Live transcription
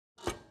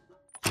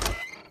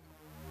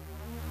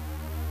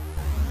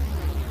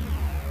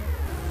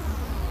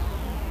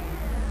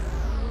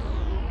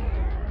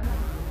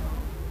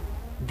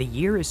The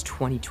year is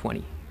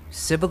 2020.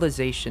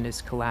 Civilization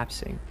is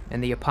collapsing,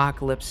 and the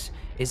apocalypse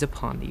is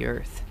upon the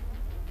Earth.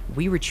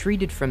 We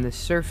retreated from the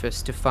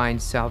surface to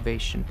find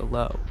salvation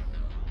below.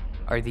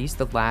 Are these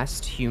the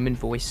last human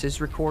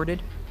voices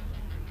recorded?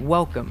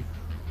 Welcome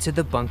to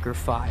the Bunker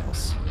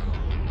Files.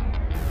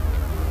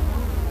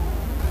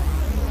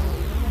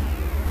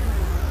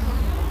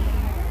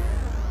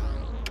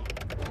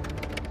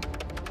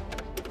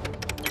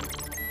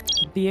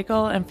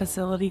 Vehicle and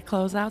facility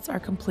closeouts are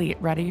complete,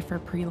 ready for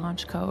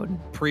pre-launch code.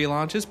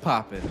 Pre-launch is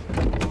poppin'.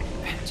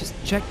 Just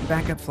check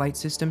backup flight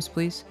systems,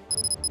 please.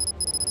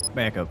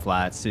 Backup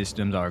flight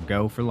systems are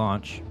go for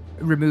launch.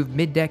 Remove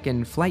mid-deck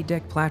and flight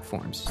deck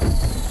platforms.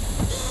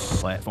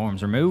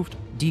 Platforms removed.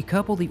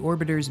 Decouple the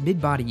orbiter's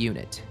mid-body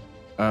unit.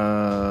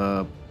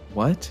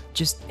 What?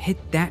 Just hit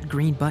that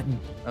green button.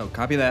 Oh,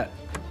 copy that.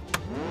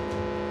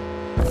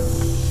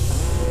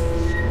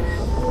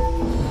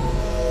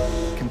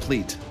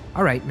 Complete.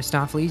 All right,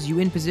 Mistopheles, you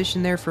in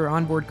position there for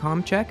onboard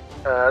comm check?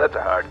 That's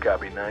a hard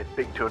copy, Knight.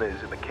 Big tuna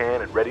is in the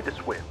can and ready to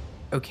swim.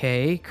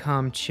 Okay,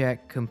 comm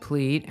check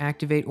complete.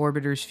 Activate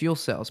orbiter's fuel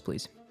cells,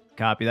 please.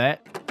 Copy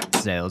that.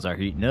 Sails are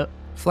heating up.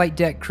 Flight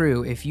deck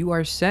crew, if you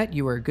are set,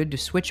 you are good to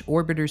switch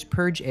orbiter's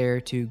purge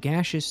air to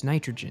gaseous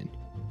nitrogen.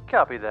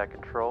 Copy that,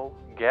 Control.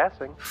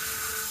 Gassing.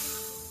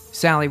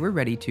 Sally, we're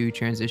ready to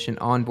transition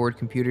onboard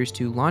computers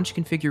to launch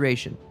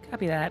configuration.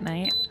 Copy that,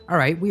 Knight. All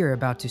right, we are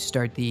about to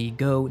start the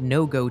go,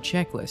 no-go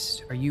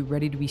checklist. Are you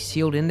ready to be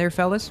sealed in there,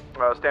 fellas?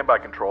 Stand by,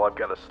 Control. I've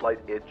got a slight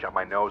itch on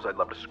my nose I'd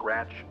love to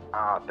scratch.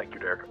 Thank you,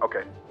 Derek.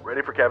 Okay,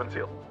 ready for cabin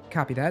seal.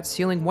 Copy that.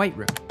 Sealing white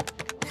room.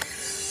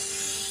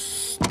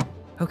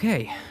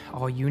 Okay,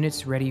 all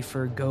units ready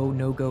for go,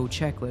 no-go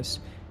checklist.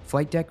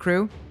 Flight deck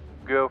crew,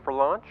 Go for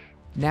launch.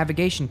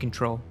 navigation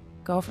control,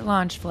 Go for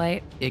launch,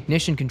 flight.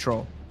 ignition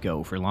control,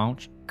 Go for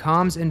launch.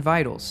 comms and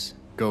vitals,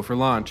 Go for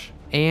launch.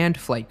 and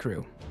flight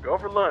crew. Go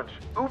for lunch.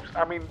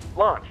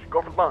 Launch.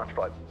 Go for launch,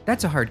 flight.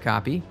 That's a hard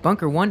copy.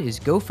 Bunker 1 is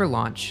go for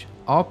launch.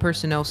 All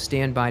personnel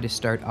stand by to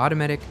start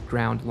automatic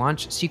ground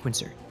launch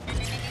sequencer.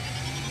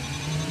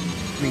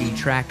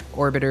 Retract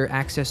orbiter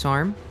access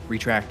arm.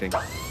 Retracting.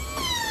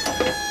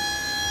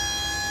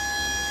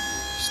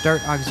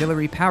 Start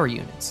auxiliary power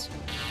units.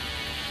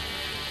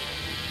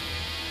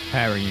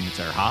 Power units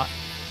are hot.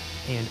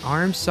 And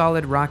arm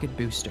solid rocket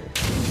booster.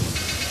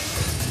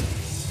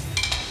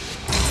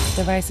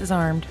 Device is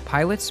armed.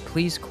 Pilots,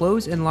 please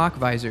close and lock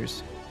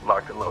visors.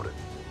 Locked and loaded.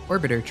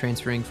 Orbiter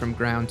transferring from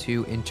ground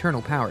to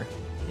internal power.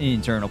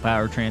 Internal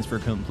power transfer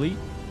complete.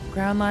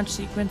 Ground launch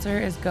sequencer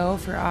is go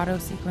for auto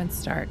sequence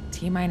start.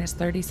 T-minus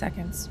 30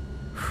 seconds.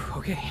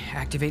 Okay,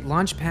 activate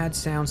launch pad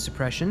sound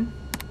suppression.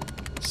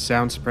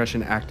 Sound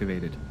suppression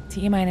activated.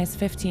 T-minus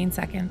 15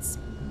 seconds.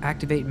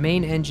 Activate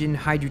main engine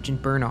hydrogen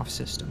burn-off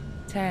system.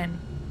 10,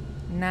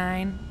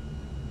 9,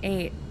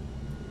 8,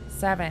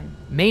 7,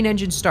 Main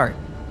engine start.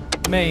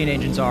 Main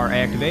engines are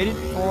activated.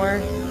 4,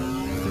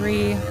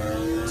 3,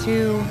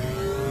 2,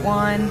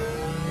 1.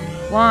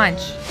 Launch.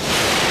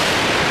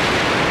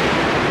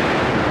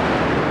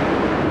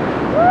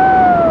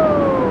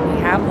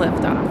 We have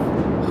liftoff.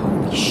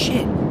 Holy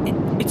shit,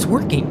 it's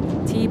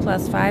working. T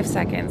plus 5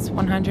 seconds,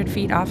 100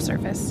 feet off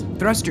surface.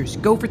 Thrusters,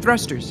 go for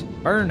thrusters.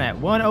 Burn at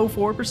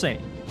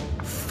 104%.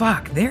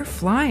 Fuck, they're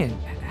flying.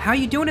 How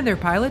you doing in there,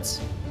 pilots?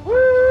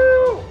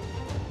 Woo!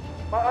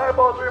 My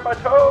eyeballs are in my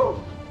toes.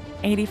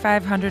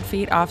 8,500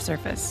 feet off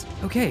surface.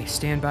 Okay,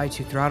 stand by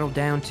to throttle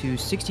down to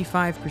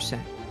 65%.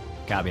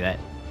 Copy that.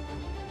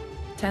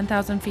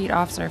 10,000 feet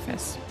off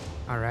surface.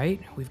 All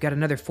right, we've got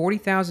another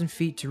 40,000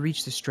 feet to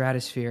reach the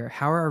stratosphere.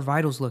 How are our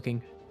vitals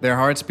looking? Their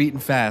heart's beating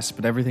fast,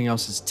 but everything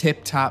else is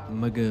tip-top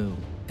magoo.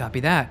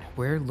 Copy that.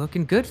 We're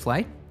looking good,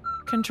 flight.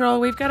 Control,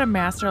 we've got a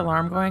master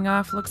alarm going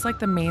off. Looks like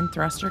the main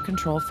thruster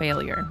control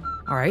failure.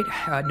 All right,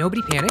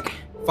 nobody panic.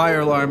 Fire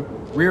alarm.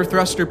 Rear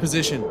thruster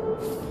position.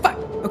 Fuck.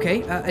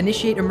 Okay,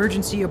 initiate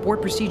emergency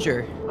abort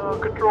procedure.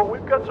 Control,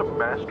 we've got some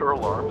master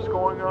alarms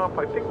going off.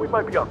 I think we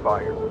might be on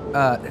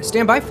fire.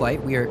 Stand by,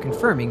 flight. We are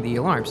confirming the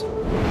alarms.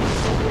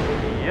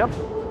 Yep.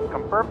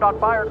 Confirmed on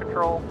fire,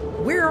 Control.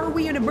 Where are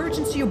we in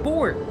emergency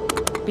abort?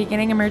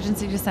 Beginning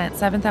emergency descent,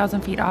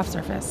 7,000 feet off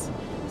surface.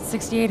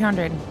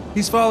 6,800.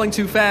 He's falling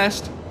too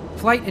fast.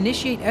 Flight,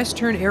 initiate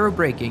S-turn aero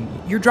braking.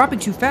 You're dropping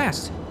too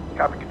fast.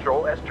 Copy,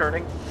 Control. S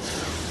turning.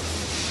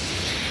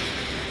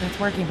 It's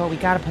working, but we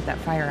gotta put that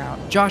fire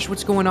out. Josh,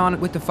 what's going on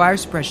with the fire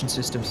suppression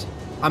systems?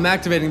 I'm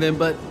activating them,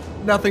 but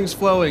nothing's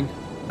flowing.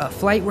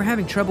 Flight, we're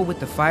having trouble with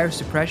the fire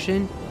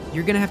suppression.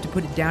 You're gonna have to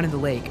put it down in the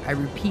lake. I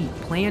repeat,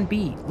 plan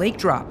B, lake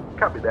drop.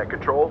 Copy that,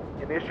 Control.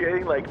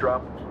 Initiating lake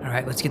drop. All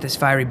right, let's get this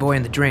fiery boy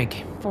in the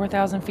drink.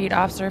 4,000 feet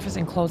off surface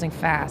and closing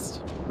fast.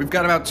 We've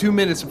got about 2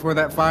 minutes before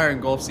that fire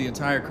engulfs the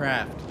entire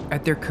craft.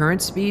 At their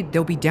current speed,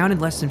 they'll be down in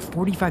less than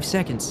 45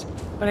 seconds.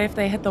 But if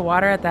they hit the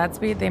water at that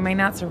speed, they may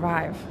not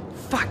survive.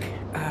 Fuck.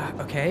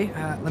 Okay,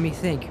 let me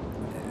think.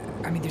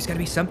 There's gotta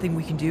be something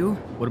we can do.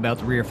 What about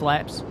the rear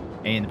flaps?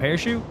 And the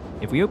parachute?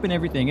 If we open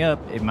everything up,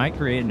 it might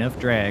create enough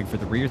drag for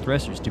the rear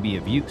thrusters to be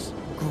of use.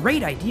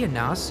 Great idea,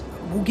 Nas.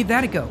 We'll give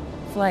that a go.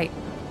 Flight.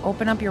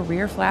 Open up your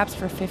rear flaps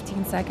for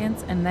 15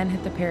 seconds and then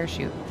hit the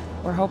parachute.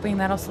 We're hoping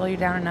that'll slow you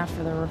down enough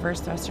for the reverse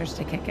thrusters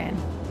to kick in.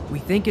 We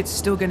think it's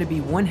still going to be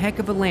one heck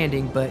of a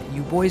landing, but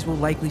you boys will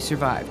likely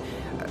survive.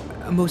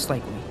 Most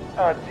likely.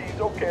 Geez,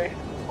 okay.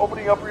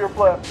 Opening up rear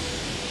flaps.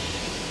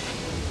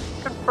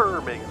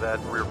 Confirming that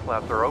rear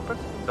flaps are open.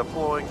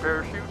 Deploying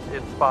parachute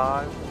in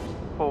 5,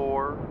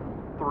 4,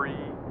 3,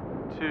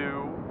 2,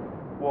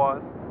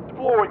 1.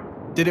 Deploying.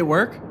 Did it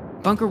work?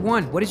 Bunker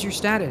 1, what is your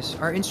status?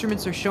 Our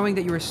instruments are showing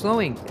that you are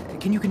slowing.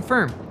 Can you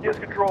confirm? Yes,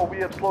 Control. We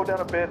have slowed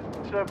down a bit.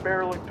 Instead of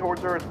barreling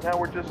towards Earth, now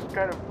we're just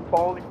kind of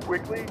falling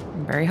quickly.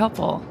 Very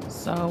helpful.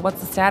 So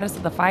what's the status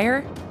of the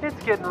fire?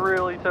 It's getting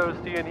really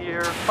toasty in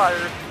here. Fire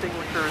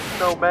extinguisher is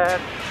no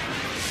match.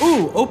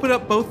 Ooh, open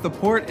up both the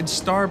port and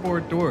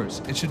starboard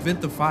doors. It should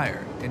vent the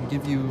fire and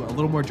give you a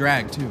little more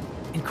drag, too.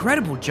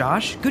 Incredible,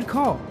 Josh. Good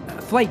call.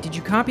 Flight, did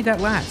you copy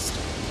that last?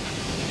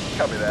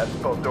 Copy that.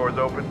 Both doors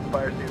open.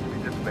 Fire seems to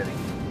be dissipating.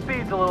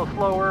 Speed's a little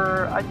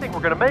slower. I think we're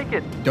gonna make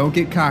it. Don't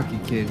get cocky,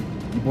 kid.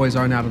 You boys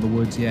aren't out of the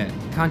woods yet.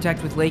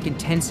 Contact with Lake in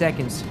 10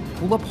 seconds.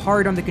 Pull up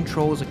hard on the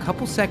controls a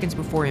couple seconds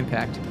before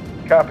impact.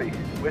 Copy.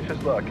 Wish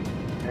us luck.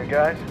 And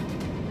guys,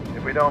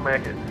 if we don't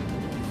make it,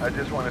 I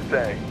just want to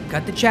say...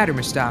 Cut the chatter,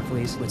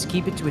 Mistopheles. Let's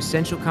keep it to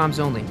essential comms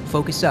only.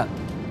 Focus up.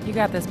 You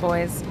got this,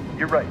 boys.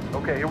 You're right.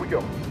 Okay, here we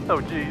go.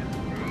 Oh, geez.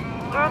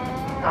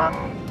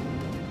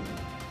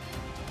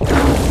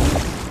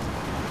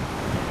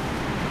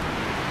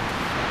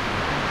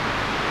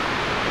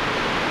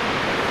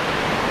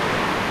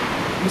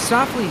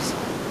 Mistopheles!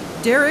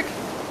 Derek!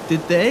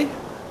 Did they?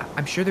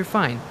 I'm sure they're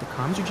fine. The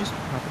comms are just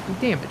probably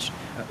damaged.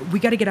 We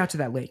gotta get out to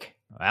that lake.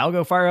 I'll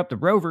go fire up the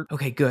rover.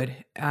 Okay, good.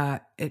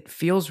 It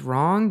feels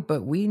wrong,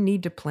 but we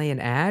need to play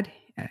an ad.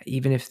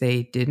 Even if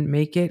they didn't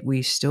make it,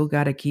 we still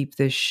gotta keep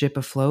this ship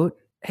afloat.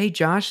 Hey,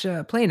 Josh,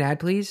 play an ad,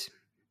 please.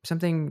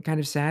 Something kind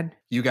of sad.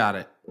 You got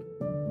it.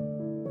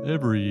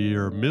 Every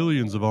year,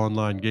 millions of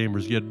online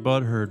gamers get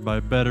butthurt by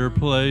better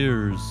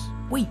players.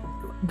 Wait,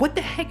 what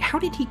the heck? How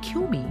did he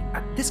kill me?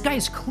 This guy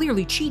is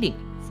clearly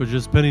cheating. For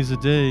just pennies a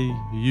day,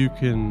 you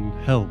can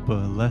help a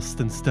less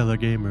than stellar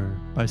gamer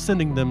by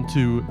sending them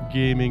to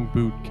Gaming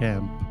Boot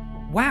Camp.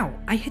 Wow,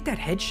 I hit that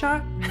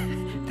headshot?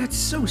 That's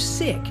so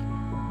sick.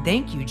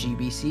 Thank you,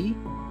 GBC.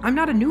 I'm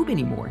not a noob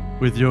anymore.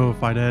 With your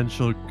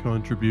financial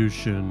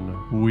contribution,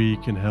 we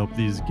can help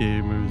these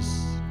gamers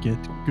get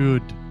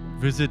good.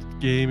 Visit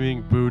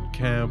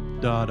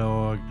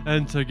gamingbootcamp.org,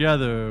 and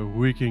together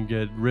we can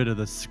get rid of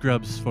the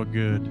scrubs for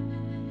good.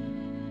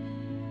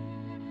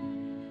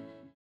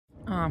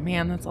 Oh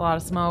man, that's a lot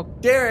of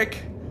smoke.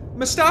 Derek!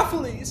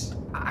 Mistopheles!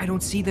 I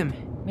don't see them.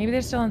 Maybe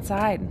they're still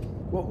inside.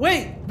 Well,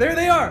 wait! There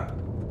they are!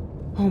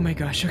 Oh my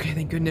gosh, okay,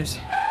 thank goodness.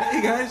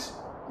 Hey guys,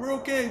 we're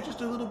okay.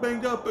 Just a little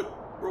banged up, but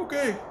we're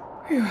okay.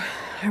 Phew,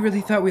 I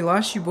really thought we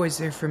lost you boys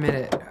there for a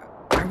minute.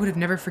 I would have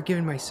never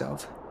forgiven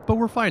myself. But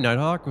we're fine,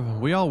 Nighthawk.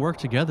 We all worked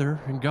together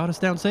and got us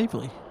down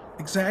safely.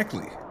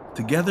 Exactly.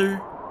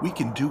 Together, we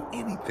can do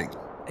anything.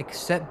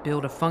 Except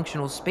build a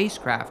functional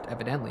spacecraft,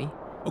 evidently.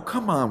 Oh,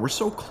 come on. We're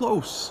so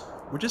close.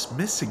 We're just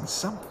missing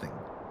something.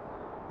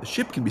 The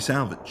ship can be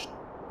salvaged.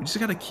 We just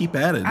gotta keep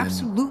at it.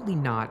 Absolutely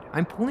not.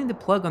 I'm pulling the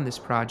plug on this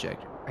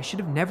project. I should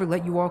have never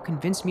let you all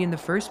convince me in the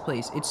first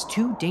place. It's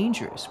too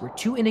dangerous. We're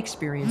too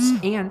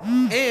inexperienced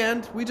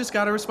And we just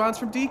got a response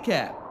from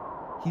DCAP.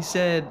 He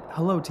said,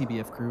 "Hello,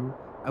 TBF crew.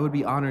 I would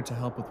be honored to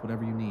help with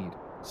whatever you need.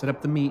 Set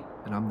up the meet,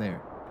 and I'm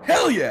there."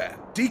 Hell yeah!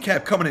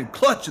 Decap coming in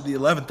clutch at the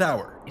 11th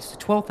hour. It's the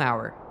 12th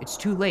hour. It's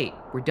too late.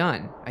 We're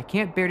done. I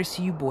can't bear to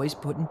see you boys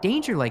put in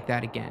danger like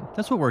that again.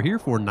 That's what we're here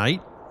for,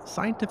 Knight.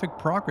 Scientific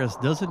progress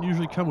doesn't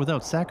usually come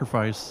without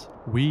sacrifice.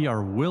 We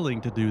are willing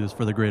to do this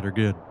for the greater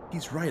good.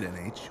 He's right,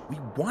 NH. We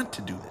want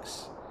to do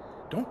this.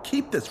 Don't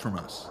keep this from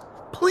us.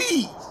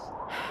 Please!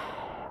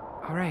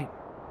 All right.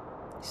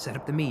 Set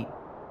up the meet.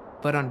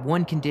 But on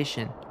one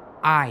condition.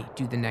 I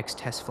do the next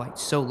test flight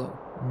solo.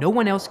 No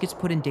one else gets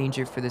put in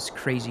danger for this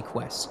crazy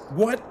quest.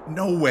 What?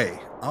 No way.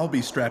 I'll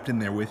be strapped in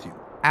there with you.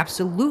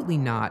 Absolutely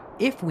not.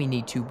 If we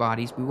need two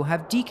bodies, we will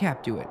have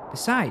Decap do it.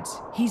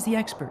 Besides, he's the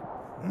expert.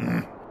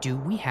 Do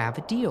we have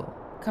a deal?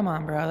 Come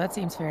on, bro. That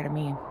seems fair to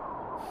me.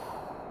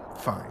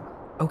 Fine.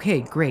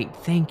 Okay, great.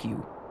 Thank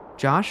you.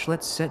 Josh,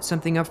 let's set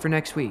something up for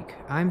next week.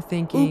 I'm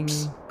thinking...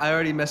 Oops. I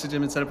already messaged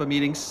him and set up a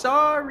meeting.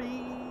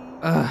 Sorry.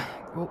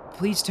 Well,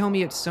 please tell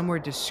me it's somewhere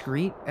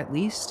discreet, at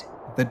least.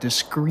 The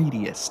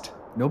discreetest.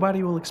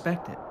 Nobody will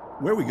expect it.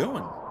 Where are we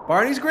going?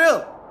 Barney's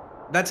Grill.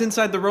 That's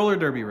inside the roller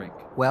derby rink.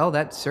 Well,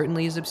 that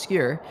certainly is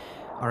obscure.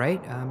 All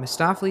right,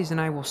 Mistopheles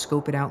and I will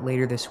scope it out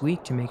later this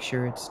week to make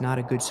sure it's not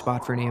a good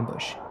spot for an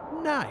ambush.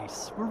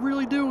 Nice. We're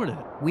really doing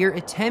it. We're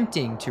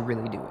attempting to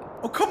really do it.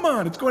 Oh, come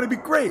on. It's going to be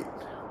great.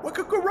 What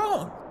could go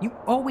wrong? You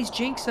always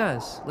jinx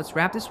us. Let's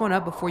wrap this one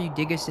up before you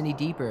dig us any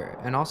deeper,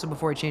 and also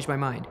before I change my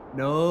mind.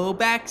 No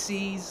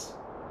backsies.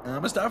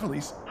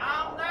 Mistopheles.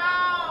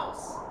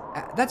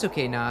 That's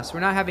okay, Nas.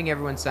 We're not having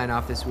everyone sign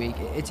off this week.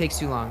 It takes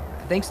too long.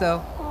 Thanks,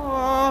 though.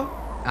 Aww.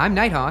 I'm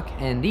Nighthawk,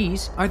 and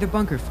these are the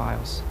Bunker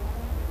Files.